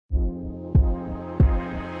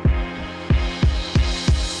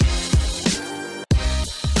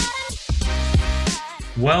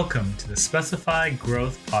Welcome to the Specified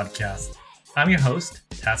Growth Podcast. I'm your host,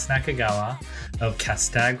 Tats Nakagawa of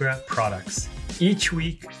Castagra Products. Each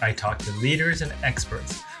week, I talk to leaders and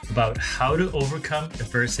experts about how to overcome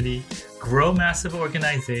adversity, grow massive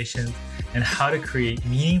organizations, and how to create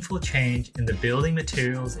meaningful change in the building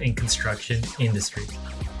materials and construction industry.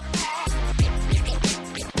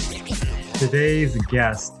 Today's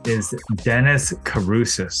guest is Denis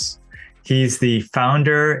Kouroussis. He's the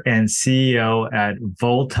founder and CEO at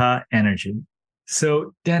Volta Energy.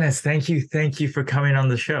 So, Denis, thank you for coming on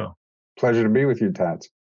the show. Pleasure to be with you, Tats.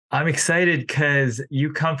 I'm excited because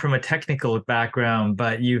you come from a technical background,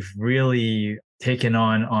 but you've really taken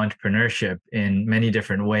on entrepreneurship in many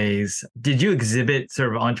different ways. Did you exhibit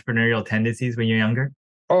sort of entrepreneurial tendencies when you're younger?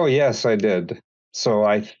 Oh, yes, I did. So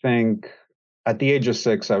I think at the age of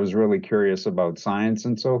 6, I was really curious about science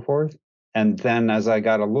and so forth. And then as I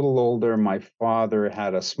got a little older, my father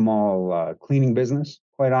had a small cleaning business,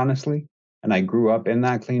 quite honestly. And I grew up in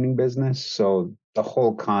that cleaning business. So the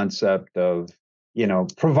whole concept of,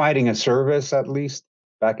 providing a service, at least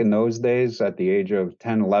back in those days at the age of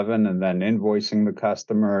 10, 11, and then invoicing the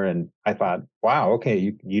customer. And I thought, wow,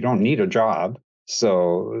 okay, you don't need a job.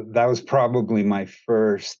 So that was probably my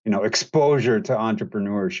first, exposure to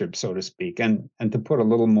entrepreneurship, so to speak. And to put a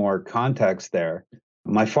little more context there,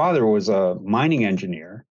 my father was a mining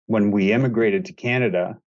engineer. When we immigrated to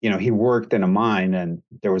Canada, he worked in a mine, and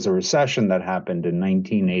there was a recession that happened in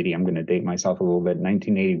 1980. I'm going to date myself a little bit,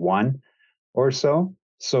 1981 or so.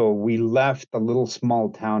 So we left the little small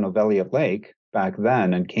town of Elliott Lake back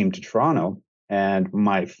then and came to Toronto, and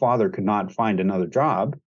my father could not find another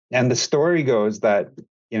job. And the story goes that,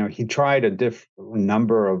 he tried a different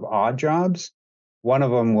number of odd jobs. One of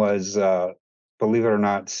them was, believe it or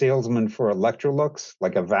not, salesman for Electrolux,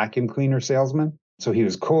 like a vacuum cleaner salesman. So he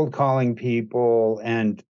was cold calling people.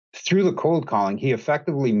 And through the cold calling, he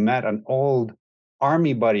effectively met an old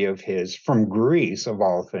army buddy of his from Greece, of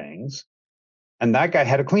all things. And that guy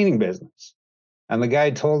had a cleaning business. And the guy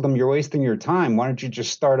told him, "You're wasting your time. Why don't you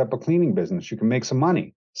just start up a cleaning business? You can make some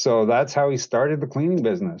money." So that's how he started the cleaning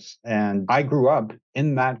business. And I grew up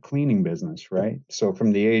in that cleaning business, right? So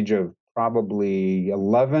from the age of probably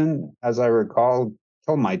 11, as I recall,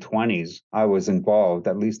 till my 20s, I was involved,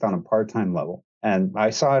 at least on a part-time level. And I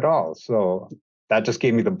saw it all. So that just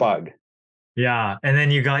gave me the bug. Yeah. And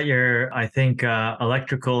then you got your, I think,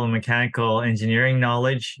 electrical and mechanical engineering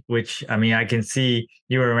knowledge, which, I can see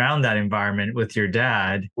you were around that environment with your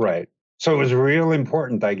dad. Right. So it was real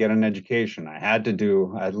important I get an education. I had to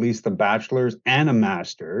do at least a bachelor's and a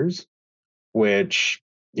master's, which,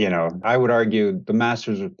 I would argue the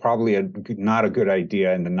master's was probably not a good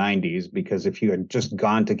idea in the 90s, because if you had just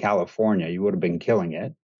gone to California, you would have been killing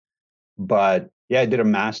it. But yeah, I did a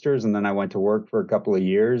master's, and then I went to work for a couple of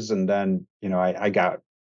years. And then, I got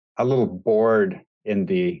a little bored in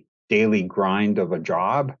the daily grind of a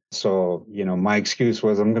job. So, my excuse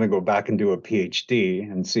was I'm going to go back and do a PhD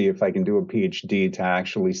and see if I can do a PhD to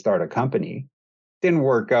actually start a company. Didn't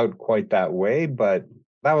work out quite that way, but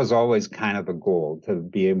that was always kind of the goal, to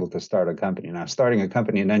be able to start a company. Now, starting a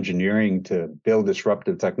company in engineering to build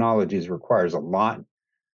disruptive technologies requires a lot.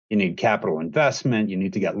 You need capital investment. You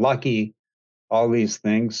need to get lucky, all these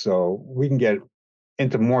things. So we can get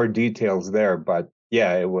into more details there. But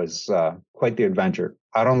yeah, it was quite the adventure.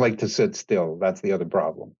 I don't like to sit still. That's the other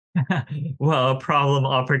problem. Well, problem,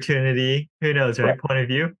 opportunity, who knows, right? Point of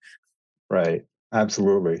view. Right.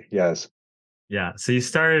 Absolutely. Yes. Yeah. So you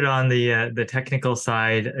started on the technical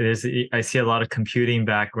side. I see a lot of computing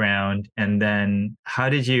background. And then how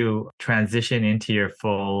did you transition into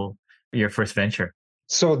your first venture?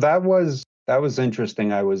 So that was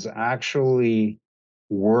interesting. I was actually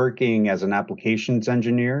working as an applications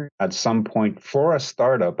engineer at some point for a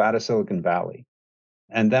startup out of Silicon Valley.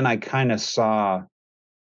 And then I kind of saw,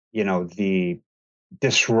 the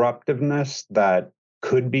disruptiveness that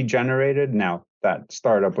could be generated. Now, that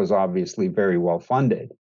startup was obviously very well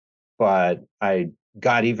funded, but I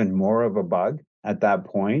got even more of a bug at that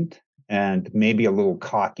point, and maybe a little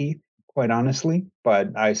cocky, quite honestly.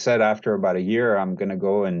 But I said after about a year, I'm going to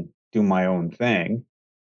go and do my own thing.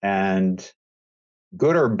 And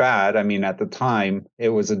good or bad, at the time, it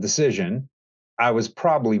was a decision. I was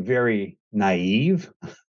probably very naive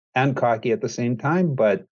and cocky at the same time,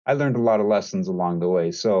 but I learned a lot of lessons along the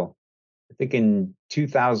way. So I think in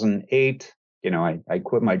 2008, I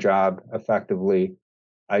quit my job effectively.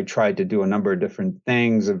 I tried to do a number of different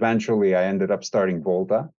things. Eventually, I ended up starting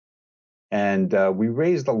Volta. And we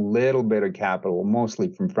raised a little bit of capital,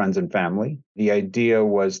 mostly from friends and family. The idea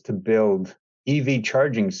was to build EV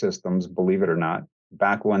charging systems, believe it or not,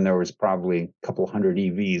 back when there was probably a couple hundred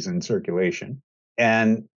EVs in circulation.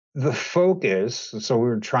 And the focus, so we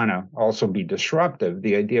were trying to also be disruptive.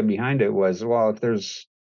 The idea behind it was, well, if there's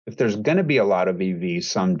going to be a lot of EVs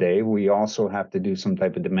someday, we also have to do some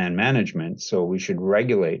type of demand management. So we should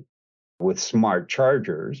regulate with smart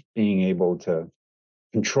chargers, being able to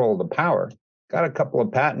control the power. Got a couple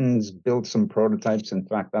of patents, built some prototypes. In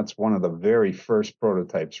fact, that's one of the very first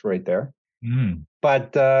prototypes right there. Mm.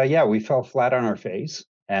 But yeah, we fell flat on our face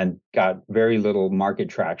and got very little market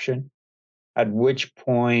traction. At which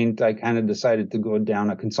point I kind of decided to go down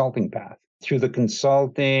a consulting path. Through the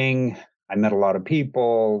consulting, I met a lot of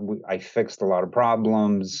people. I fixed a lot of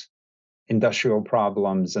problems, industrial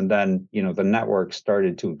problems, and then, the network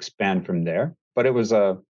started to expand from there. But it was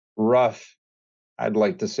a rough, I'd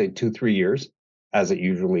like to say 2-3 years, as it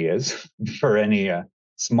usually is for any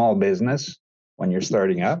small business when you're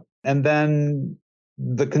starting up. And then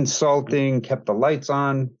the consulting kept the lights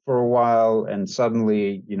on for a while. And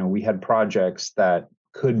suddenly, we had projects that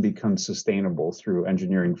could become sustainable through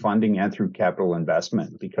engineering funding and through capital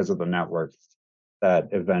investment because of the network that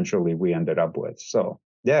eventually we ended up with. So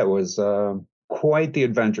yeah, it was quite the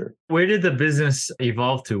adventure. Where did the business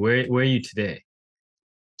evolve to? Where are you today?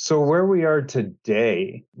 So where we are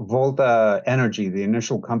today, Volta Energy, the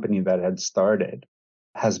initial company that had started,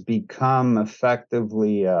 has become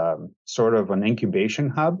effectively sort of an incubation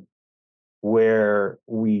hub where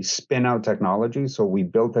we spin out technology. So we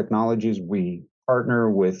build technologies, we partner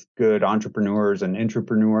with good entrepreneurs and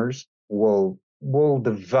intrapreneurs. We'll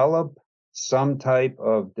develop some type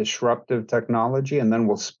of disruptive technology, and then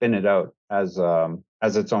we'll spin it out as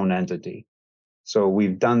its own entity. So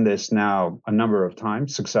we've done this now a number of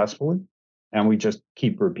times successfully, and we just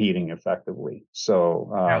keep repeating effectively.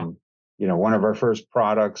 So, one of our first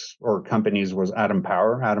products or companies was Atom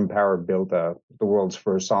Power. Atom Power built the world's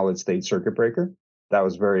first solid state circuit breaker. That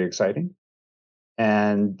was very exciting.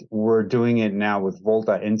 And we're doing it now with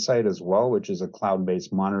Volta Insight as well, which is a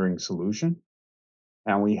cloud-based monitoring solution.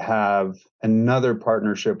 And we have another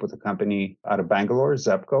partnership with a company out of Bangalore,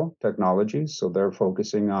 Zepco Technologies. So they're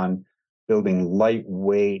focusing on building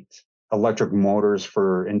lightweight electric motors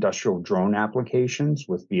for industrial drone applications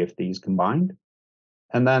with VFDs combined.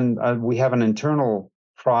 And then we have an internal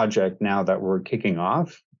project now that we're kicking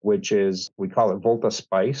off, which is, we call it Volta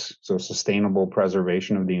Spice, so sustainable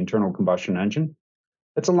preservation of the internal combustion engine.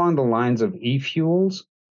 It's along the lines of e-fuels,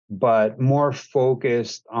 but more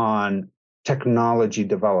focused on technology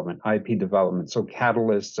development, IP development, so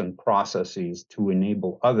catalysts and processes to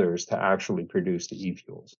enable others to actually produce the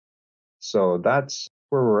e-fuels. So that's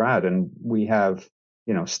where we're at. And we have,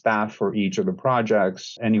 staff for each of the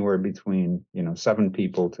projects, anywhere between, 7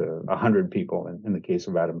 people to 100 people in the case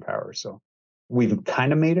of Atom Power. So we've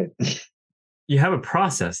kind of made it. You have a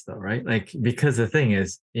process though, right? Like, because the thing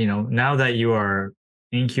is, now that you are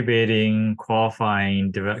incubating,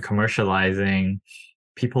 qualifying, commercializing,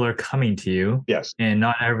 people are coming to you. Yes. And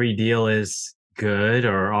not every deal is good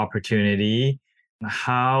or opportunity.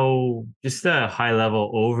 How, just a high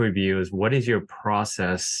level overview is, what is your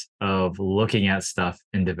process of looking at stuff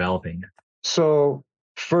and developing it? So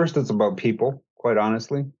first, it's about people, quite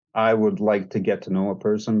honestly. I would like to get to know a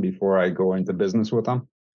person before I go into business with them.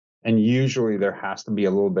 And usually there has to be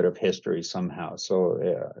a little bit of history somehow.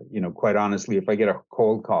 So, quite honestly, if I get a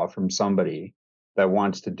cold call from somebody that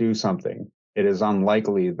wants to do something, it is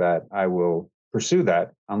unlikely that I will pursue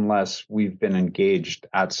that unless we've been engaged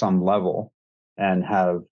at some level and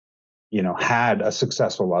have, had a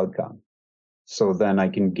successful outcome. So then I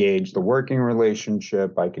can gauge the working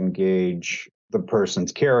relationship, I can gauge the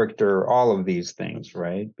person's character, all of these things,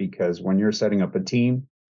 right? Because when you're setting up a team,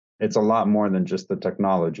 it's a lot more than just the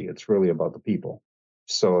technology. It's really about the people.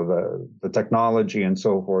 So the technology and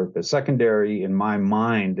so forth is secondary. In my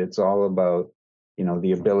mind, it's all about,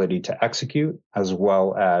 the ability to execute as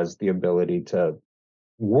well as the ability to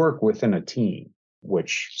work within a team,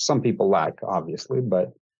 which some people lack, obviously,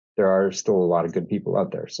 but there are still a lot of good people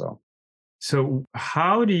out there. So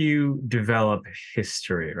how do you develop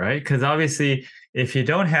history, right? Because obviously, if you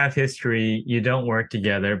don't have history, you don't work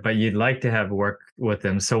together, but you'd like to have work with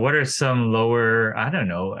them. So what are some lower, I don't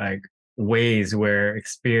know, like ways where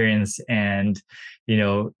experience and,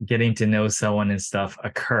 getting to know someone and stuff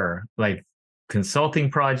occur? Like consulting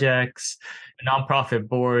projects, nonprofit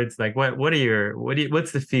boards, like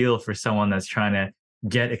what's the feel for someone that's trying to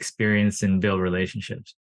get experience and build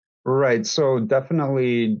relationships? Right. So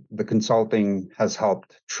definitely the consulting has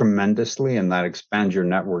helped tremendously, and that expands your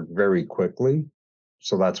network very quickly.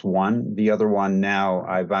 So that's one. The other one, now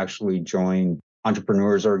I've actually joined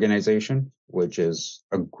Entrepreneurs Organization, which is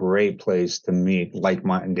a great place to meet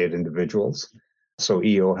like-minded individuals. So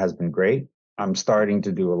EO has been great. I'm starting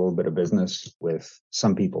to do a little bit of business with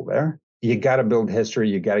some people there. You got to build history.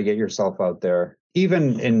 You got to get yourself out there.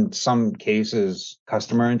 Even in some cases,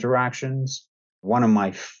 customer interactions. One of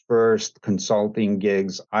my first consulting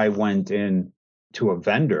gigs, I went in to a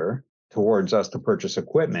vendor towards us to purchase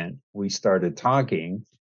equipment. We started talking.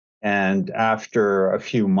 And after a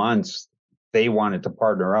few months, they wanted to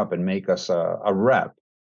partner up and make us a rep.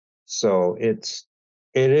 So it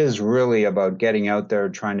is really about getting out there,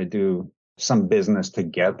 trying to do some business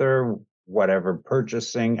together, whatever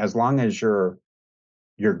purchasing, as long as you're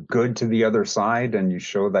good to the other side and you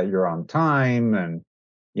show that you're on time and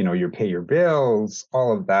you pay your bills,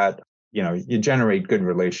 all of that, you generate good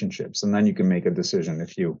relationships and then you can make a decision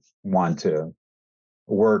if you want to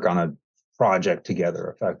work on a project together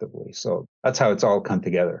effectively. So that's how it's all come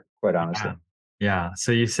together, quite honestly. Yeah. Yeah.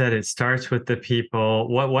 So you said it starts with the people.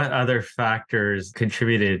 What other factors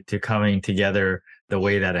contributed to coming together the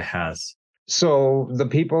way that it has? So the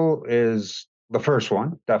people is the first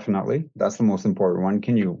one, definitely. That's the most important one.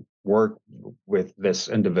 Can you work with this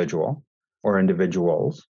individual or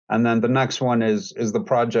individuals? And then the next one is the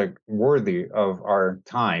project worthy of our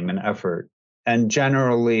time and effort? And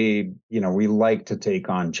generally, we like to take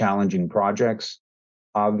on challenging projects.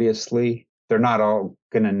 Obviously, they're not all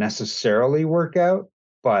going to necessarily work out,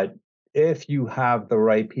 but if you have the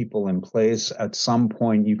right people in place, at some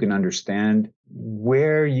point you can understand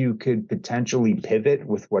where you could potentially pivot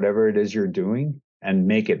with whatever it is you're doing and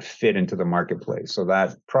make it fit into the marketplace. So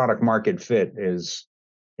that product market fit is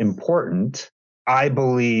important. I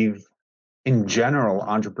believe in general,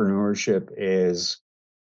 entrepreneurship is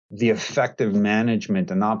the effective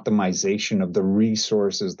management and optimization of the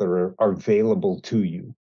resources that are available to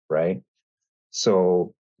you, right?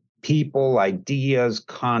 So people, ideas,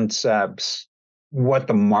 concepts, what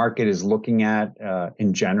the market is looking at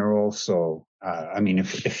in general. So, I mean,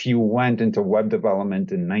 if you went into web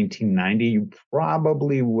development in 1990, you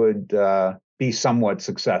probably would be somewhat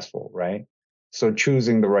successful, right? So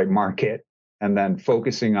choosing the right market and then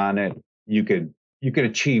focusing on it, you could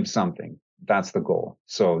achieve something. That's the goal.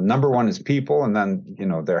 So number one is people, and then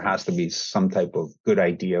there has to be some type of good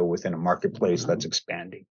idea within a marketplace that's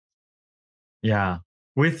expanding. Yeah.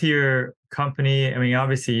 With your company, I mean,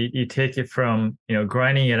 obviously you take it from,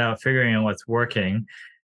 grinding it out, figuring out what's working,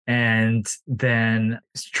 and then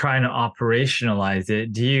trying to operationalize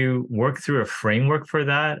it. Do you work through a framework for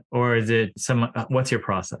that? Or is it what's your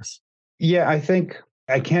process? Yeah, I think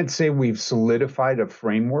I can't say we've solidified a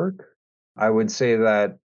framework. I would say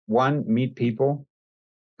that one, meet people,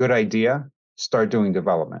 good idea, start doing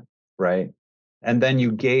development, right? And then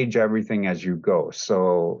you gauge everything as you go.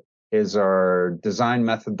 So, is our design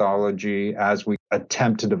methodology as we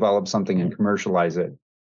attempt to develop something and commercialize it,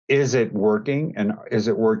 is it working and is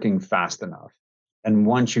it working fast enough? And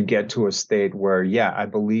once you get to a state where, yeah, I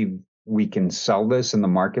believe we can sell this in the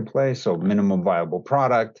marketplace, so minimum viable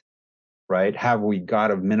product, right? Have we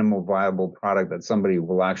got a minimal viable product that somebody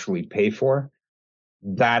will actually pay for?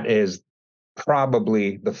 That is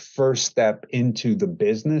probably the first step into the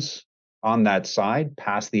business on that side,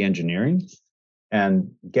 past the engineering.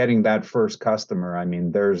 And getting that first customer, I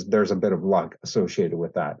mean, there's a bit of luck associated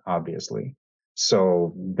with that, obviously.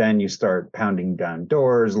 So then you start pounding down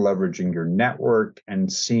doors, leveraging your network,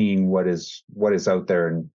 and seeing what is out there.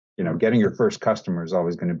 And getting your first customer is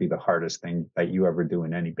always going to be the hardest thing that you ever do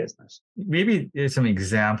in any business. Maybe there's some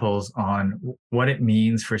examples on what it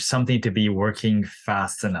means for something to be working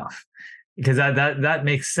fast enough, because that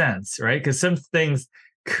makes sense, right? Because some things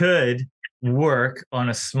could work on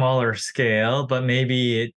a smaller scale, but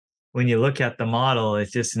maybe when you look at the model,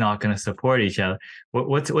 it's just not going to support each other.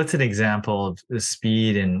 What's an example of the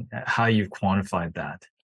speed and how you've quantified that?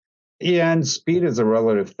 Yeah, and speed is a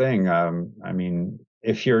relative thing. I mean,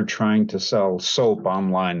 if you're trying to sell soap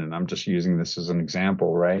online, and I'm just using this as an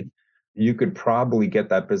example, right? You could probably get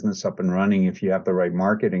that business up and running if you have the right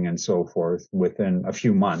marketing and so forth within a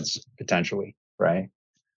few months, potentially, right?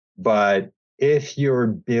 But if you're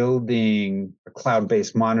building a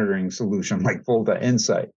cloud-based monitoring solution like Volta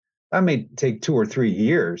Insight, that may take 2 or 3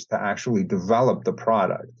 years to actually develop the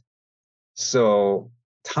product. So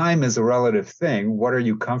time is a relative thing. What are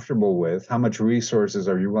you comfortable with? How much resources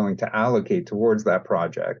are you willing to allocate towards that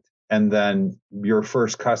project? And then your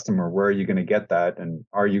first customer, where are you going to get that? And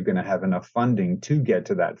are you going to have enough funding to get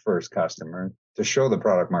to that first customer to show the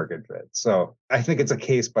product market fit? So I think it's a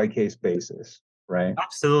case by case basis, right?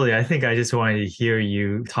 Absolutely. I think I just wanted to hear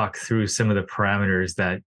you talk through some of the parameters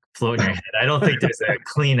that float in your head. I don't think there's a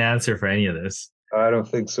clean answer for any of this. I don't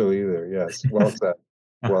think so either. Yes. Well said.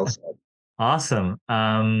 Well said. Awesome.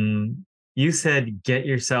 You said get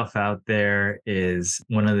yourself out there is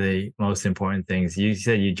one of the most important things. You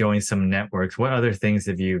said you joined some networks. What other things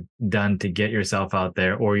have you done to get yourself out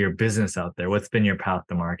there or your business out there? What's been your path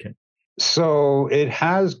to market? So it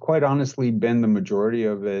has quite honestly been the majority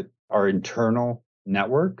of it, our internal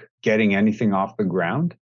network, getting anything off the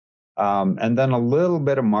ground. And then a little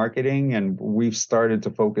bit of marketing, and we've started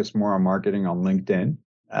to focus more on marketing on LinkedIn.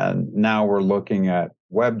 And now we're looking at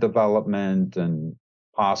web development and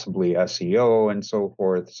possibly SEO and so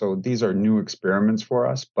forth. So these are new experiments for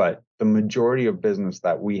us, but the majority of business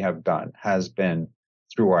that we have done has been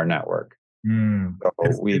through our network. Mm. So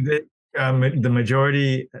Is we it the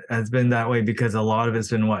majority has been that way because a lot of it's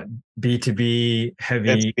been what? B2B, It's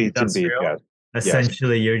heavy B2B, industrial? yes. Yes,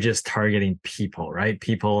 Essentially, you're just targeting people, right?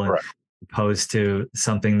 People correct. opposed to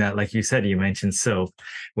something that, like you said, you mentioned soap,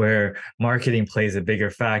 where marketing plays a bigger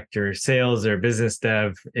factor. Sales or business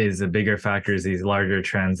dev is a bigger factor, is these larger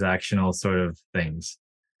transactional sort of things.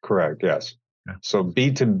 Correct, yes. Yeah. So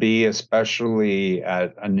B2B, especially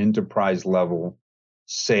at an enterprise level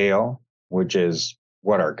sale, which is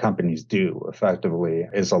what our companies do effectively,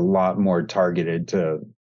 is a lot more targeted to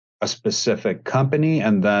a specific company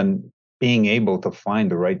and then being able to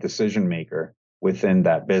find the right decision maker within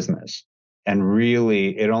that business. And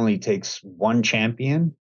really, it only takes one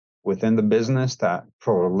champion within the business to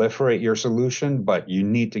proliferate your solution, but you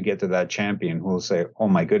need to get to that champion who will say, oh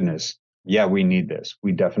my goodness, yeah, we need this.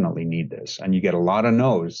 We definitely need this. And you get a lot of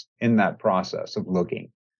no's in that process of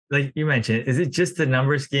looking. Like you mentioned, is it just the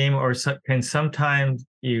numbers game, or can sometimes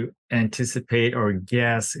you anticipate or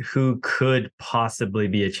guess who could possibly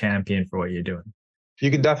be a champion for what you're doing? You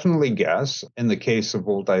could definitely guess. In the case of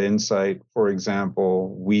Volta Insight, for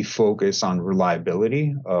example, we focus on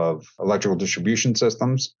reliability of electrical distribution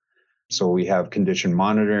systems. So we have condition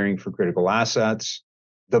monitoring for critical assets.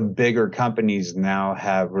 The bigger companies now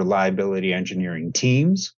have reliability engineering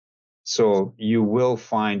teams. So you will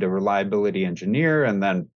find a reliability engineer and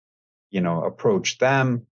then, approach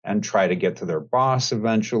them and try to get to their boss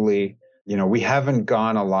eventually. We haven't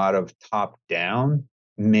gone a lot of top down.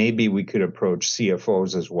 Maybe we could approach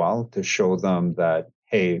CFOs as well to show them that,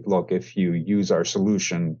 hey, look, if you use our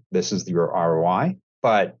solution, this is your ROI.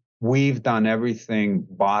 But we've done everything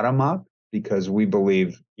bottom up because we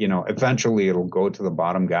believe, eventually it'll go to the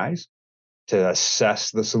bottom guys to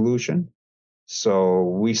assess the solution. So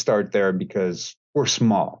we start there because we're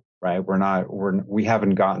small, right? We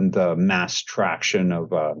haven't gotten the mass traction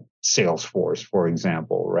of Salesforce, for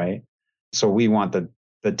example, right? So we want the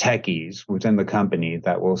techies within the company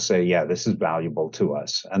that will say, yeah, this is valuable to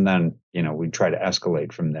us. And then, we try to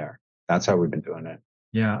escalate from there. That's how we've been doing it.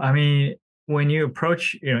 Yeah, I mean, when you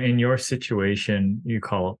approach, in your situation, you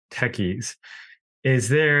call techies. Is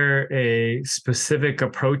there a specific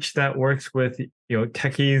approach that works with,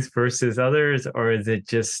 techies versus others, or is it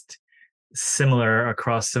just similar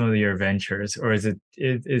across some of your ventures, or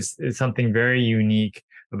is something very unique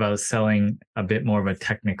about selling a bit more of a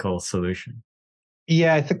technical solution?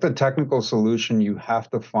 Yeah, I think the technical solution, you have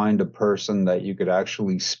to find a person that you could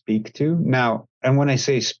actually speak to. Now, and when I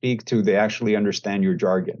say speak to, they actually understand your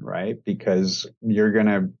jargon, right? Because you're going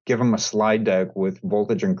to give them a slide deck with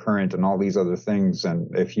voltage and current and all these other things. And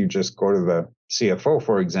if you just go to the CFO,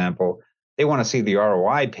 for example, they want to see the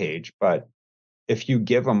ROI page. But if you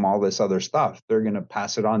give them all this other stuff, they're going to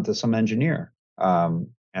pass it on to some engineer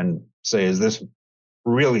and say, is this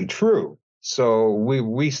really true? So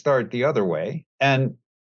we start the other way. And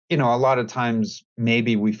a lot of times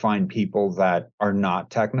maybe we find people that are not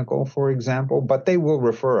technical, for example, but they will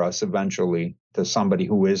refer us eventually to somebody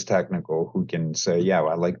who is technical who can say, yeah,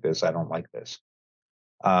 well, I like this, I don't like this.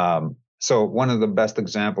 So one of the best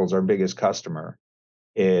examples, our biggest customer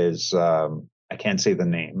is I can't say the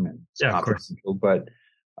name, it's Yeah, of course. confidential, but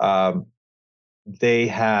um, they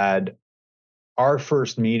had our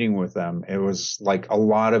first meeting with them. It was like a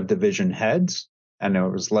lot of division heads, and it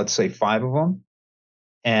was, let's say, 5 of them.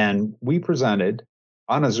 And we presented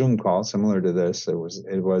on a Zoom call similar to this. It was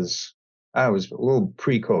a little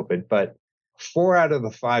pre-COVID, but 4 out of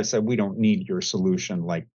the 5 said, we don't need your solution.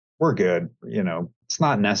 Like, we're good. It's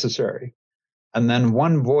not necessary. And then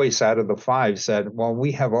one voice out of the 5 said, well,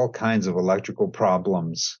 we have all kinds of electrical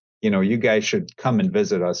problems. You guys should come and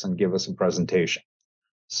visit us and give us a presentation.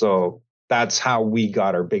 So that's how we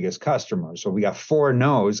got our biggest customer. So we got 4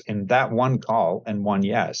 no's in that one call and 1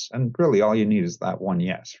 yes. And really all you need is that 1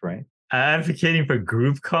 yes, right? Advocating for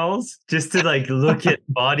group calls just to like look at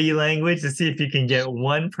body language to see if you can get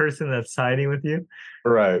one person that's siding with you.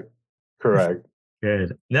 Right. Correct.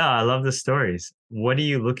 Good. No, I love the stories. What are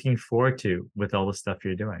you looking forward to with all the stuff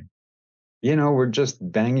you're doing? We're just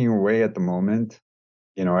banging away at the moment.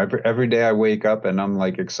 Every day I wake up and I'm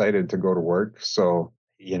like excited to go to work. So,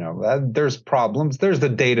 there's problems. There's the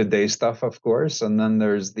day-to-day stuff, of course, and then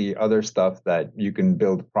there's the other stuff that you can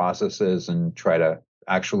build processes and try to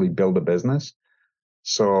actually build a business.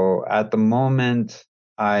 So at the moment,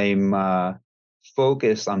 I'm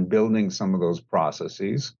focused on building some of those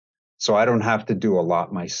processes, so I don't have to do a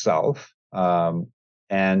lot myself,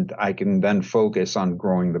 and I can then focus on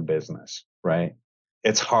growing the business. Right?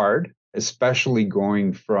 It's hard, especially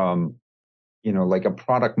going from like a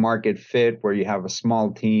product market fit where you have a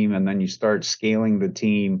small team and then you start scaling the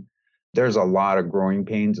team. There's a lot of growing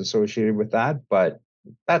pains associated with that, but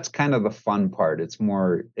that's kind of the fun part. It's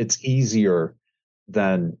easier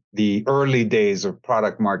than the early days of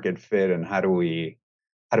product market fit and how do we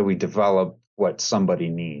develop what somebody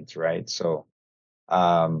needs, right? So,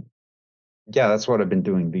 um, yeah, that's what I've been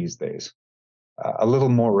doing these days. A little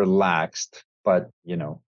more relaxed, but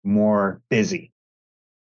more busy,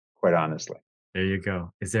 quite honestly. There you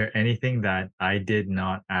go. Is there anything that I did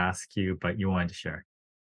not ask you, but you wanted to share?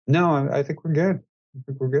 No, I think we're good. I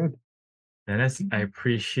think we're good. Dennis, I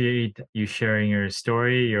appreciate you sharing your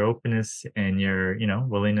story, your openness, and your,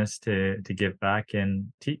 willingness to give back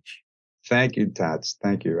and teach. Thank you, Tats.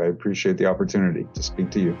 Thank you. I appreciate the opportunity to speak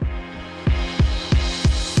to you.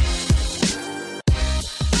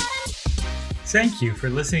 Thank you for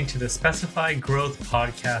listening to the Specified Growth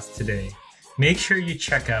Podcast today. Make sure you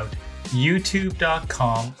check out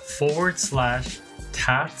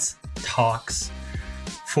youtube.com/Tats Talks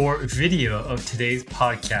for video of today's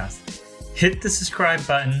podcast. Hit the subscribe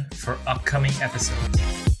button for upcoming episodes.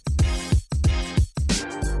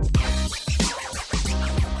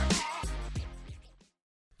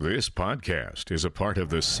 This podcast is a part of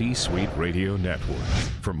the C-Suite Radio Network.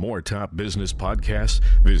 For more top business podcasts,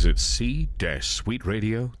 visit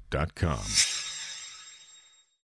c-suiteradio.com.